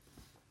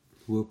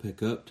We'll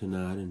pick up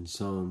tonight in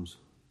Psalms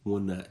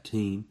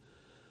 119,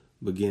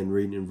 begin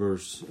reading in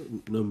verse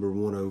number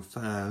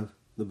 105.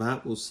 The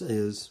Bible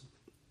says,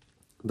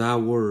 Thy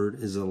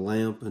word is a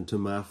lamp unto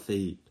my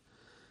feet,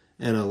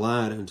 and a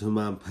light unto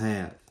my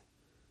path.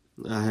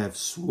 I have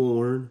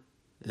sworn,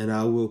 and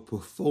I will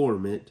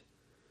perform it,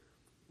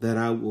 that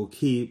I will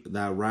keep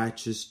thy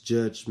righteous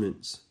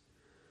judgments.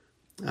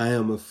 I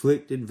am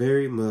afflicted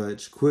very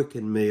much.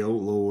 Quicken me, O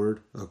Lord,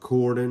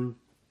 according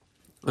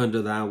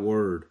unto thy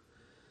word.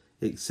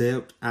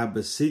 Except I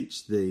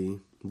beseech thee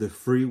the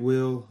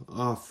freewill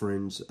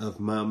offerings of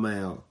my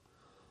mouth,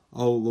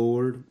 O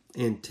Lord,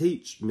 and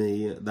teach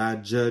me thy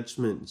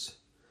judgments.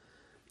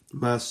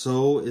 My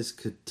soul is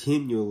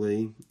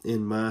continually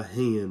in my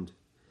hand,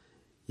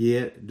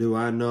 yet do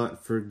I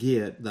not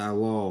forget thy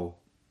law.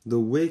 The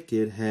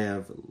wicked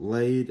have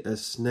laid a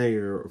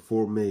snare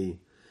for me,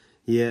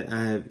 yet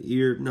I have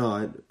erred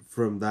not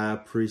from thy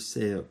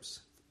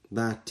precepts.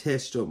 Thy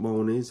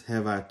testimonies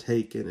have I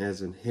taken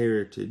as an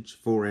heritage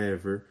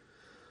forever,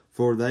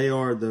 for they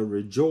are the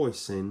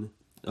rejoicing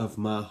of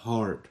my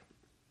heart.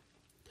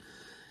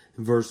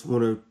 In verse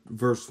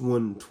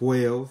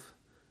 112,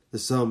 the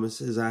psalmist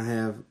says, I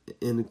have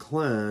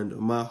inclined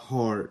my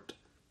heart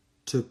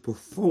to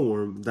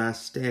perform thy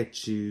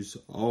statutes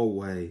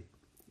always,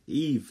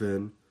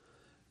 even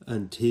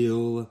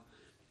until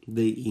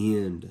the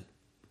end.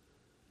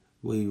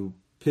 We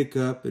pick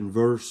up in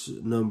verse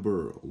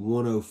number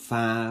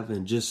 105,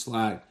 and just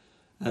like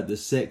at the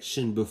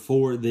section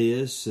before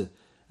this,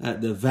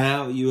 the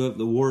value of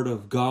the Word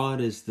of God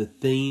is the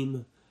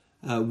theme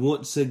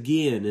once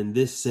again in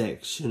this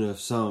section of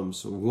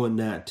Psalms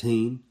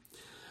 119.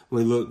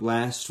 We looked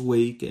last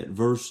week at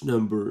verse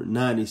number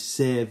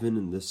 97,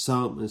 and the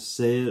psalmist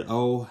said,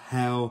 Oh,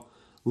 how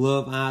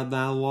love I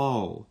thy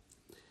law!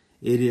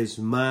 It is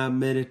my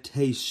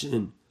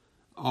meditation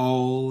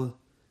all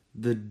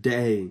the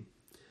day.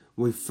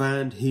 We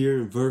find here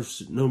in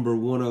verse number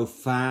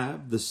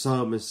 105, the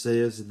psalmist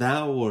says,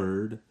 Thy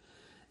word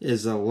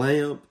is a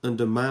lamp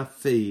unto my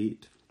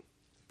feet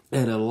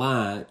and a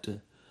light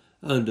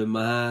unto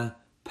my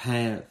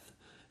path.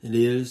 It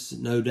is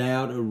no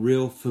doubt a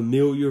real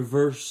familiar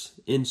verse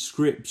in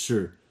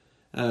Scripture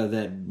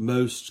that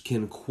most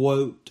can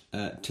quote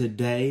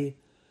today.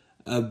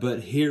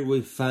 But here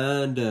we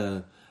find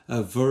a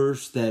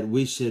verse that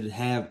we should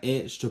have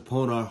etched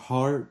upon our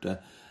heart,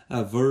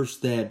 a verse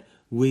that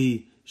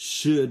we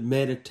should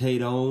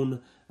meditate on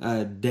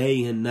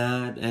day and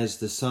night, as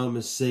the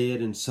psalmist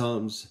said in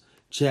Psalms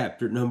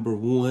chapter number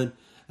 1.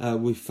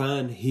 We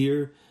find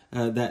here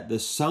that the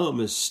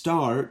psalmist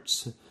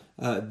starts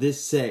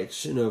this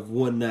section of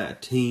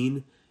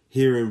 119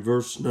 here in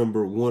verse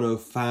number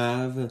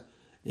 105, and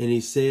he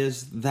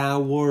says, Thy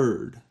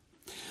word.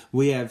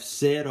 We have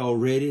said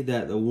already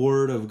that the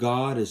Word of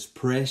God is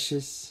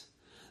precious,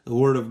 the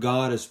Word of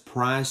God is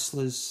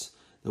priceless,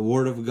 the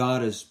Word of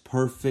God is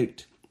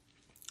perfect.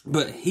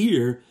 But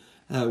here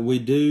we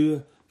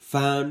do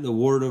find the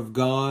Word of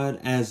God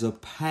as a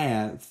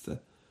path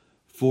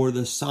for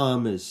the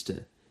psalmist.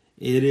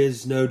 It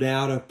is no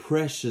doubt a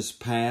precious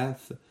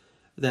path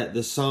that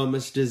the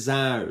psalmist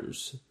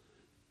desires.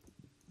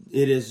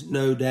 It is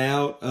no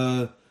doubt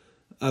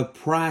a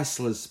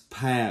priceless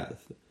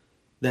path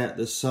that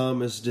the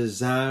psalmist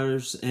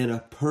desires, and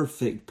a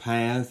perfect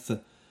path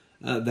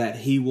that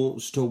he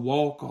wants to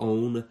walk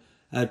on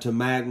to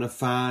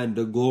magnify and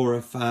to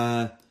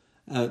glorify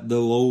the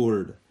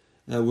Lord.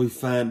 We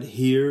find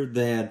here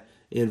that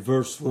in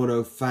verse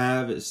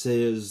 105 it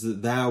says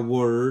that thy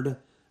word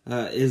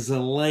is a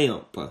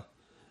lamp.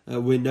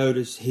 We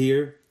notice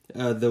here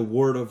the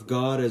word of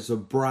God is a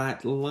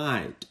bright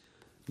light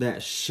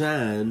that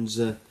shines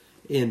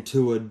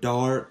into a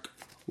dark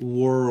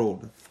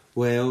world.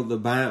 Well, the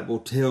Bible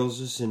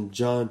tells us in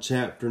John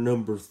chapter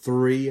number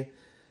 3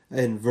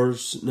 and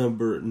verse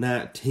number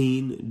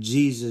 19,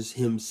 Jesus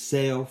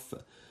himself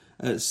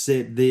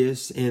said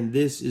this, and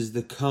this is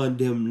the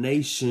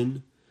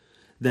condemnation,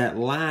 that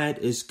light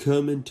is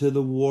come into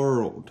the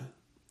world,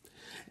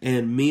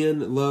 and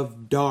men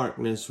love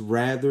darkness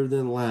rather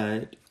than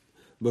light,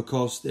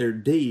 because their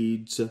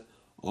deeds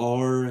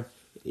are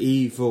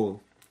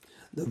evil.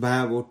 The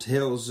Bible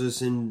tells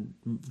us in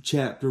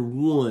chapter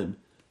 1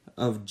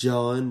 of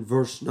John,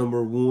 verse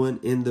number 1,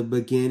 in the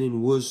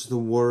beginning was the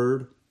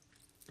Word,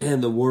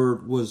 and the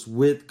Word was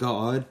with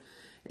God,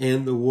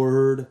 and the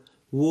Word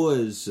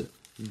was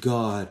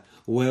God.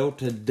 Well,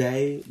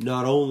 today,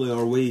 not only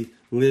are we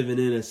living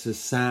in a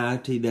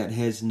society that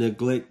has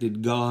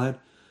neglected God,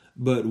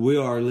 but we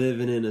are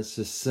living in a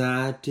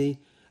society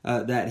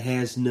that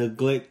has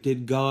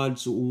neglected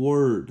God's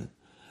Word.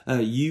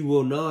 You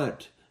will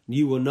not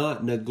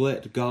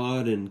neglect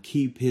God and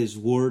keep His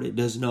Word. It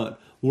does not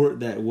work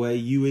that way.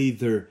 You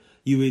either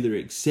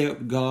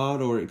accept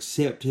God or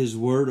accept His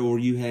Word, or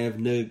you have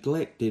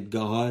neglected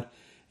God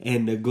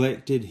and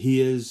neglected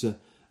His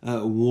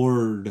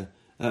Word.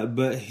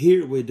 But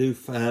here we do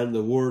find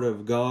the Word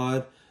of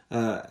God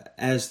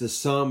as the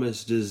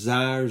psalmist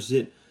desires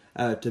it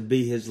to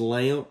be his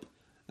lamp,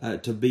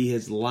 to be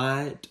his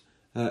light,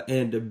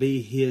 and to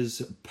be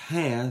his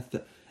path.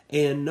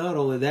 And not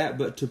only that,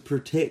 but to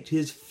protect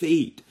his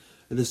feet.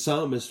 The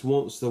psalmist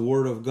wants the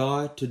Word of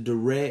God to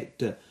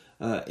direct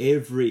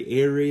every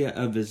area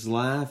of his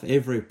life,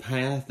 every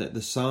path that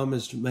the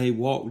psalmist may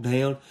walk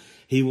down.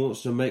 He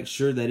wants to make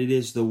sure that it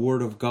is the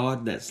Word of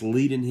God that's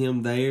leading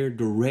him there,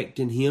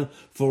 directing him,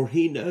 for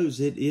he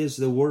knows it is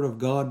the Word of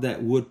God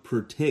that would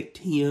protect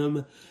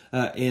him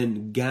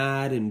and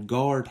guide and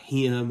guard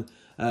him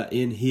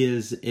in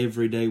his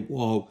everyday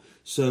walk.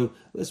 So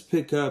let's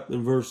pick up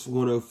in verse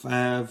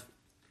 105.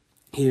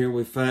 Here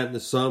we find the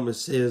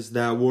psalmist says,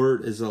 "Thy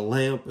word is a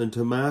lamp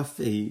unto my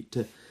feet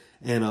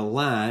and a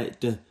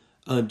light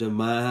unto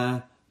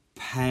my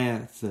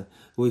path."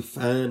 We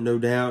find, no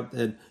doubt,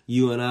 that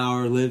you and I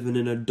are living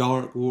in a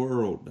dark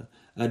world,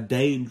 a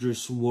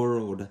dangerous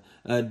world,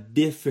 a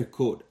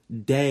difficult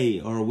day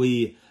are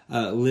we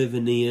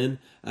living in.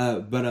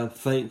 But I'm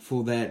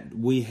thankful that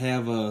we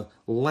have a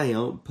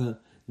lamp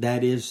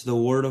that is the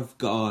Word of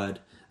God,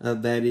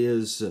 that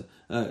is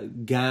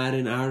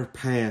guiding our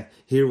path.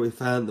 Here we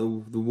find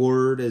the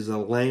Word is a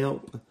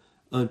lamp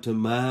unto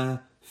my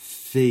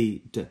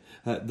feet.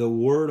 The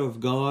Word of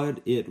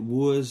God, it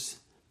was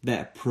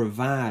that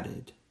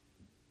provided.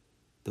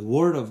 The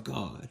Word of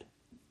God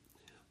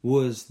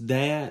was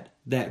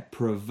that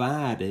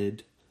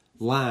provided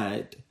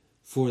light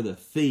for the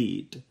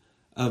feet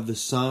of the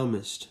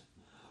psalmist.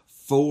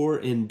 For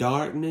in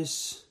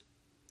darkness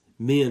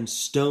men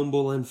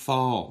stumble and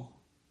fall.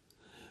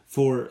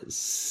 For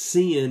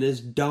sin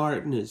is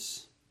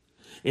darkness,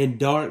 and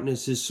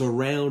darkness is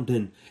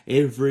surrounding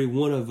every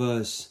one of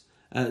us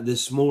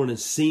this morning.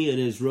 Sin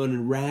is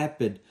running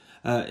rapid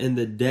in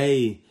the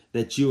day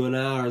that you and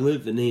I are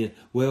living in.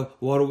 Well,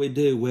 what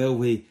do? Well,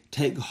 we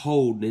take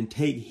hold and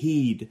take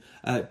heed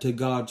to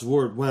God's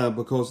Word. Why?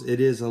 Because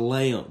it is a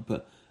lamp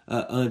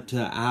unto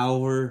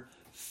our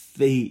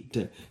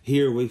feet.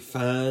 Here we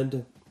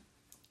find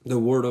the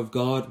Word of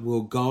God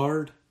will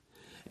guard,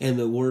 and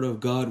the Word of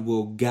God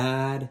will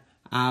guide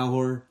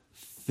our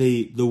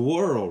feet. The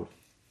world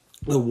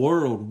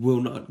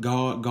will not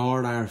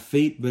guard our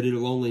feet, but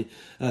it'll only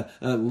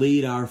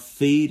lead our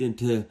feet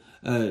into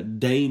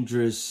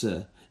dangerous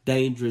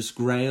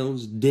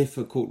grounds,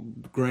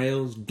 difficult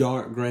grounds,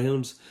 dark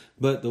grounds.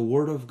 But the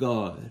Word of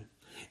God,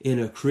 in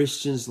a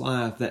Christian's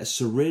life that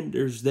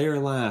surrenders their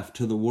life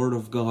to the Word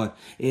of God,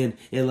 and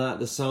like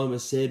the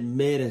psalmist said,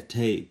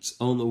 meditates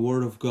on the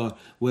Word of God,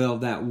 well,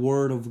 that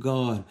Word of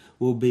God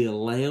will be a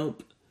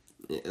lamp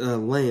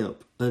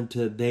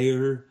unto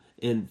their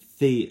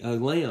feet, a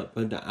lamp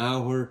unto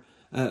our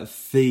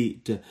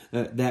feet,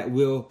 that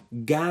will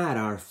guide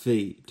our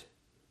feet,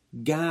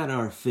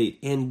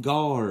 and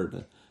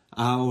guard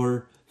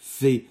our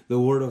feet. The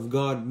Word of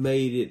God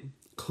made it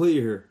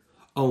clear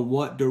on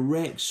what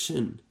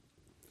direction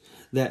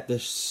that the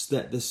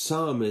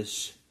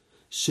psalmist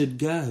should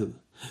go.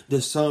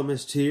 The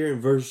psalmist here in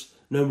verse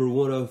number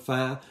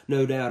 105,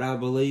 no doubt I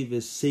believe,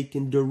 is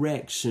seeking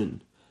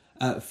direction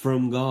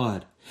from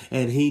God,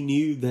 and he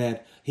knew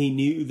that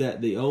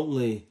the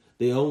only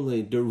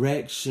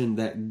direction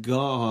that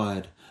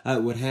God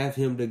would have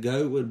him to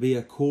go would be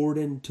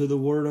according to the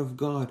Word of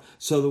God.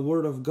 So the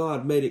Word of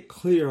God made it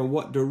clear on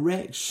what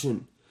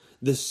direction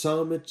the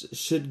psalmist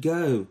should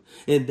go,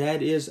 and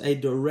that is a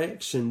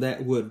direction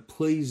that would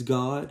please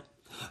God,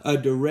 a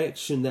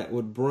direction that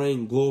would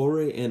bring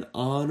glory and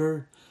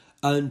honor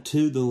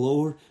unto the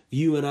Lord.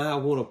 You and I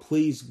want to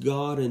please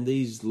God in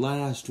these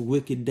last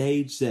wicked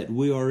days that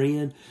we are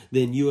in,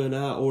 then you and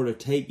I ought to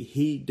take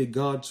heed to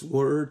God's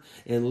Word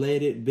and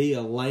let it be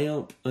a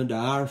lamp unto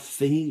our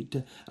feet,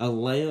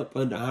 Why?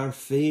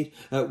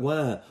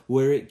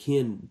 Where it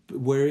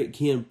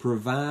can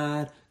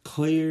provide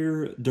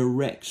clear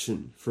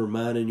direction for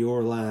mine and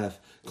your life,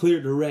 clear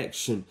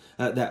direction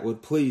that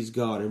would please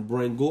God and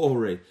bring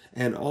glory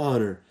and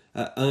honor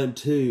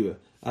unto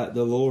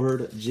the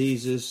Lord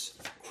Jesus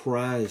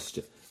Christ.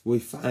 We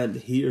find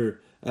here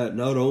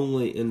not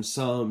only in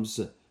Psalms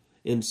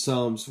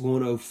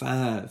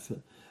 105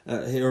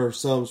 or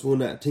Psalms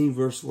 119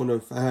 verse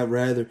 105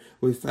 rather,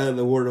 we find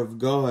the Word of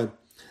God.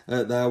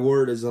 Thy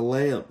Word is a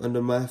lamp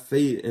unto my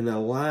feet and a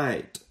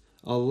light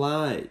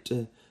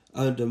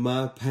unto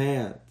my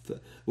path.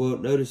 Well,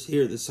 notice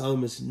here the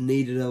psalmist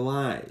needed a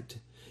light.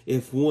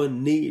 If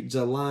one needs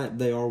a light,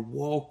 they are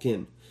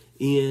walking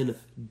in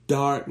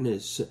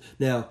darkness.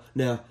 Now,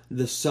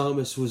 the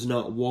psalmist was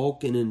not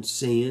walking in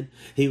sin.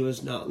 He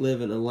was not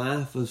living a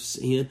life of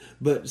sin,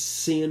 but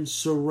sin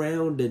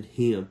surrounded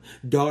him.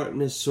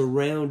 Darkness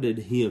surrounded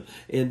him.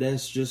 And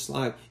that's just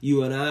like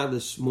you and I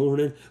this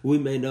morning. We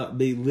may not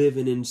be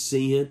living in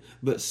sin,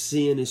 but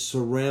sin is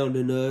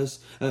surrounding us.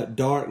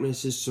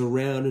 Darkness is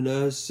surrounding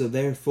us. So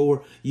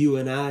therefore, you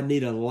and I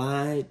need a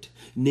light.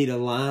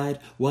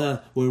 Why?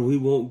 Where we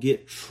won't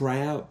get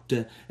trapped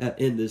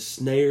in the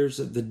snares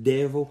of the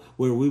devil,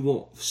 where we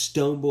won't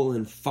stumble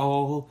and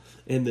fall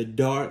in the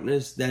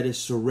darkness that is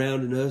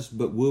surrounding us,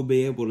 but we'll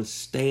be able to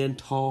stand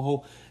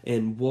tall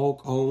and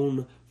walk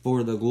on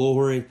for the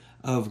glory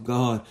of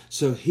God.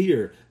 So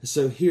here,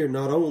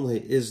 not only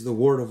is the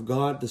Word of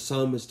God, the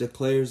psalmist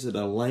declares it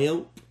a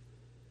lamp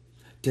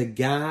to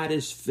guide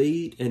his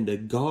feet and to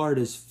guard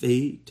his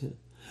feet,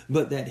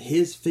 but that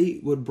his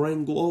feet would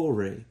bring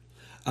glory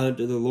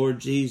unto the Lord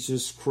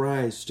Jesus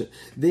Christ.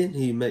 Then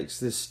he makes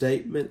this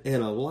statement,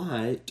 and a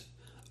light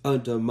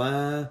unto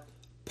my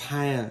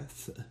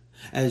path.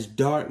 As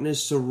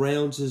darkness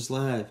surrounds his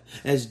life,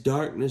 as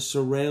darkness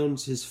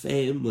surrounds his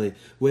family,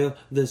 well,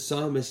 the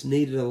psalmist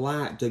needed a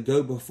light to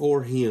go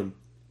before him,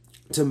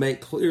 to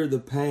make clear the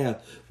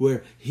path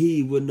where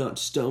he would not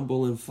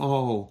stumble and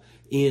fall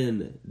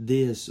in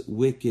this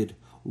wicked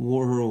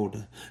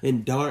world.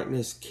 And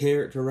darkness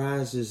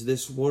characterizes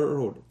this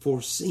world,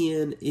 for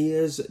sin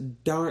is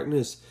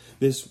darkness.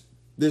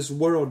 This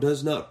world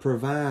does not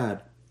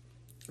provide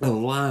a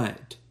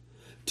light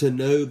to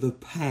know the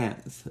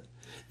path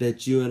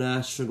that you and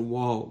I should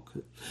walk,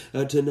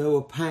 to know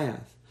a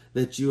path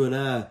that you and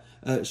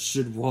I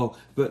should walk.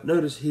 But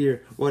notice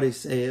here what he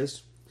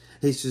says.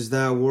 He says,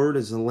 thy word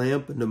is a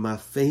lamp unto my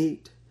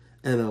feet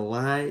and a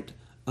light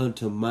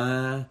unto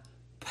my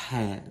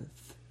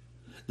path.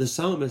 The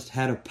psalmist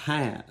had a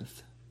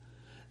path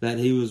that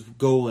he was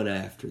going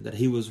after, that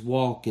he was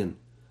walking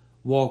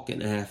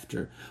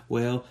after.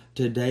 Well,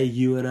 today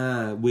you and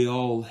I, we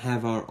all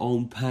have our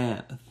own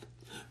path.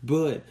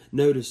 But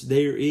notice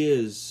there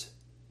is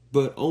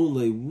but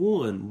only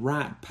one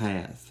right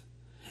path,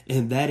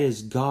 and that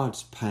is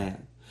God's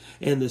path.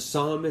 And the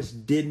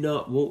psalmist did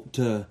not want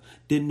to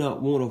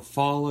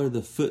follow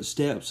the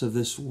footsteps of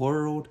this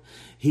world.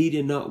 He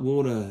did not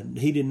want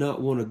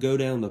to go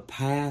down the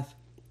path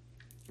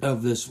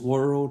of this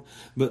world,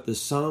 but the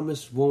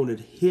psalmist wanted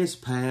his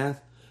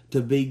path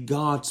to be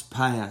God's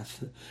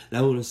path. And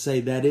I want to say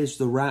that is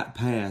the right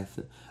path.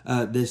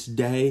 This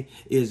day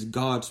is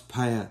God's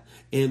path.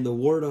 And the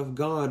Word of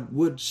God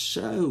would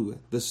show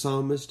the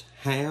psalmist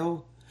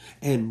how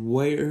and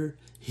where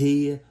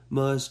he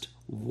must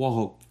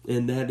walk.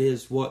 And that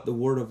is what the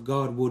Word of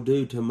God will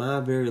do to my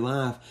very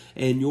life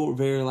and your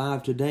very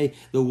life today.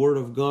 The Word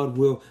of God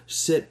will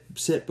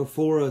set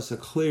before us a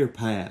clear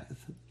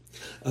path,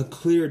 a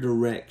clear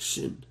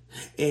direction,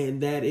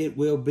 and that it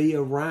will be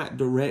a right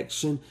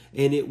direction,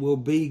 and it will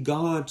be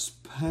God's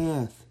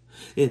path.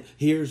 And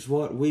here's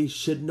what we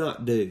should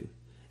not do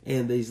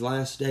in these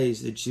last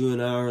days that you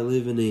and I are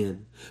living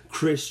in.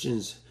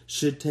 Christians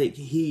should take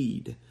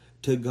heed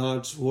to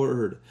God's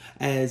Word,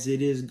 as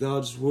it is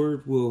God's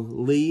Word will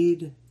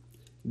lead,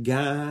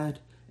 guide,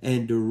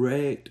 and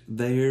direct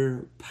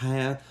their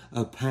path,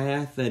 a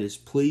path that is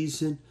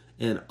pleasing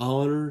and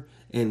honor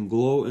and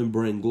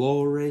bring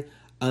glory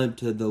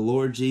unto the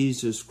Lord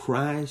Jesus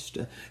Christ.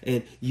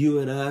 And you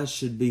and I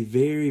should be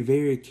very,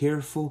 very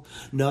careful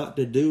not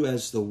to do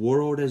as the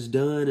world has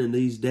done in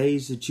these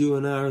days that you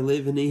and I are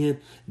living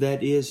in,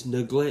 that is,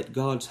 neglect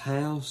God's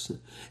house.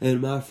 And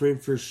my friend,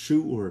 for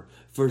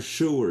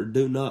sure,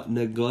 do not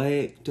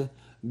neglect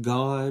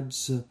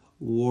God's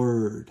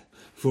Word,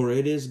 for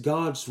it is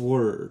God's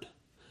Word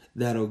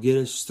that'll get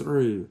us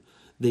through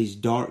these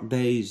dark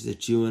days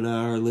that you and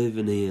I are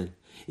living in.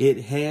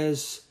 It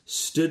has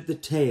stood the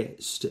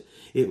test.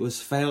 It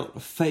was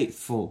found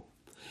faithful.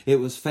 It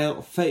was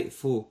found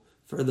faithful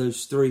for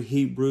those 3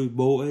 Hebrew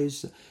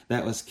boys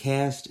that was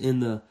cast in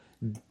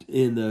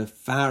the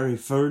fiery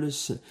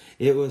furnace.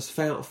 It was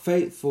found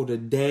faithful to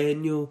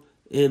Daniel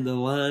in the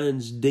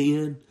lion's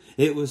den.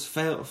 It was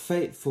found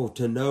faithful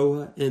to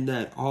Noah in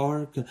that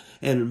ark,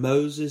 and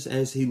Moses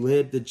as he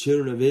led the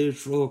children of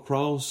Israel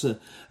across the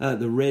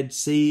Red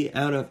Sea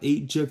out of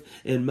Egypt.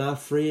 And my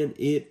friend,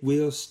 it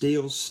will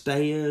still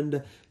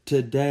stand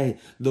today.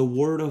 The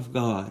Word of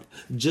God,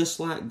 just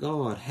like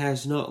God,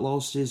 has not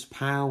lost His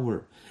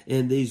power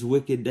in these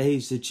wicked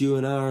days that you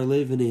and I are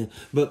living in.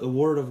 But the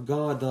Word of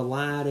God, the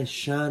light is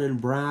shining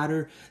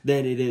brighter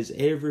than it has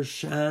ever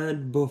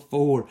shined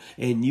before.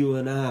 And you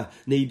and I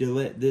need to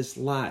let this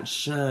light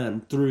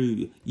shine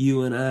through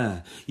you and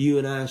I. You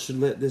and I should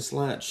let this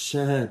light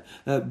shine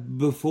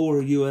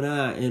before you and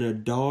I in a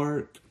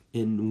dark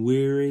and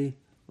weary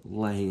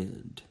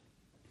land.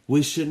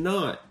 We should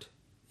not,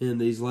 in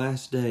these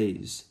last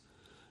days,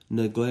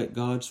 neglect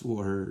God's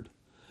Word,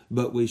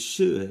 but we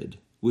should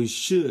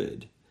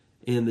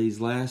in these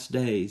last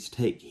days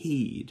take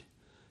heed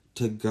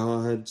to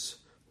God's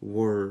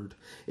Word.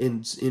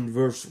 In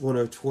verse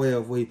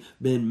 112, we've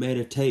been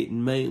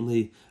meditating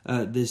mainly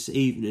this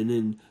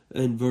evening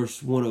in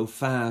verse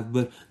 105,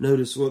 but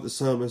notice what the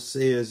psalmist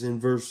says in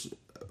verse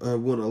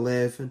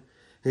 111.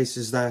 He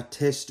says, thy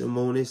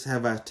testimonies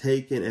have I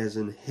taken as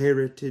an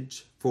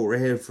heritage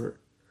forever,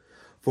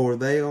 for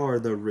they are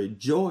the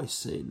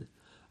rejoicing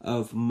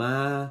of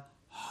my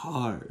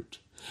heart.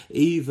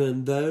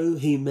 Even though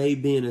he may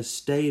be in a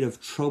state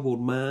of troubled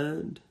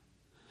mind,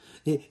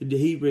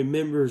 he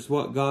remembers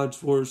what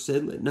God's Word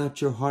said, let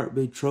not your heart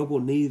be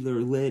troubled, neither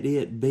let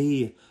it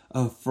be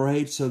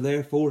afraid. So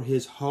therefore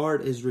his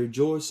heart is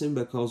rejoicing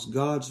because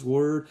God's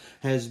Word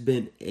has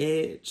been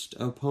etched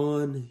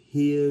upon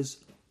his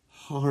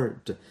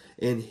heart.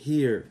 And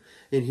here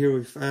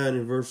we find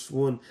in verse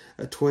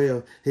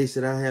 12, he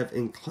said, I have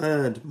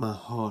inclined my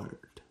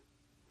heart.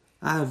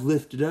 I have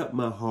lifted up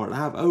my heart. I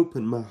have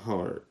opened my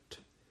heart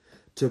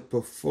to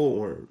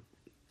perform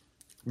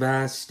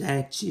thy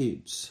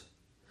statutes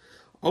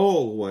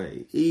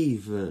always,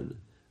 even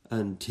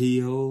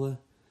until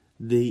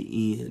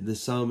the end. The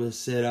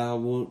psalmist said, I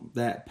want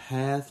that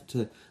path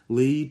to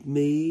lead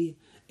me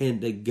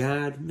and to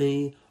guide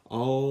me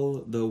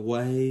all the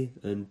way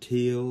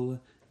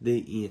until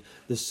the end.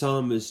 The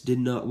psalmist did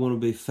not want to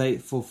be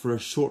faithful for a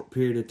short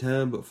period of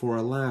time, but for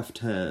a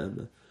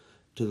lifetime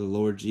to the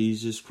Lord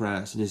Jesus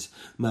Christ. And it's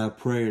my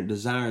prayer and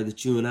desire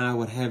that you and I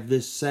would have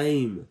this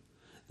same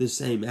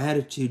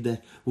attitude,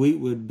 that we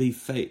would be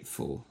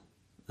faithful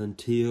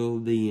until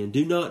the end.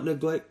 Do not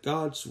neglect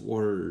God's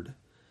word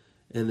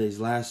in these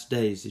last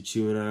days that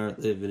you and I are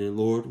living in.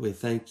 Lord, we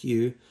thank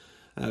you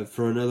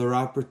for another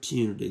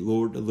opportunity,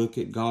 Lord, to look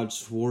at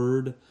God's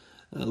word.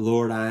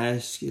 Lord, I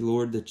ask you,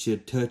 Lord, that you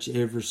touch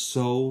every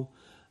soul,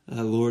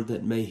 Lord,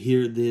 that may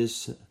hear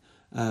this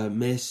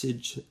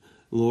message.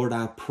 Lord,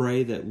 I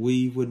pray that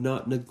we would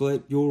not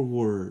neglect your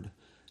word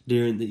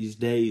during these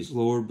days,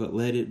 Lord, but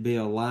let it be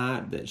a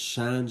light that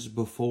shines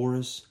before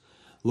us.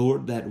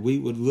 Lord, that we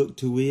would look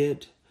to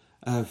it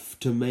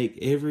to make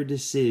every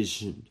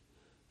decision,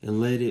 and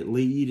let it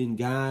lead and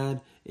guide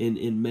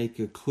and make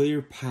a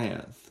clear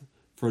path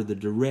for the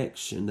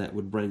direction that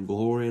would bring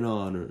glory and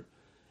honor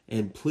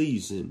and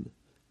pleasing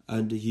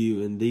unto you.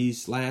 In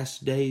these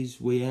last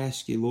days, we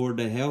ask you, Lord,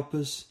 to help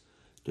us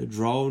to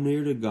draw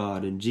near to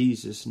God. In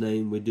Jesus'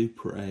 name we do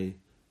pray.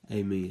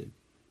 Amen.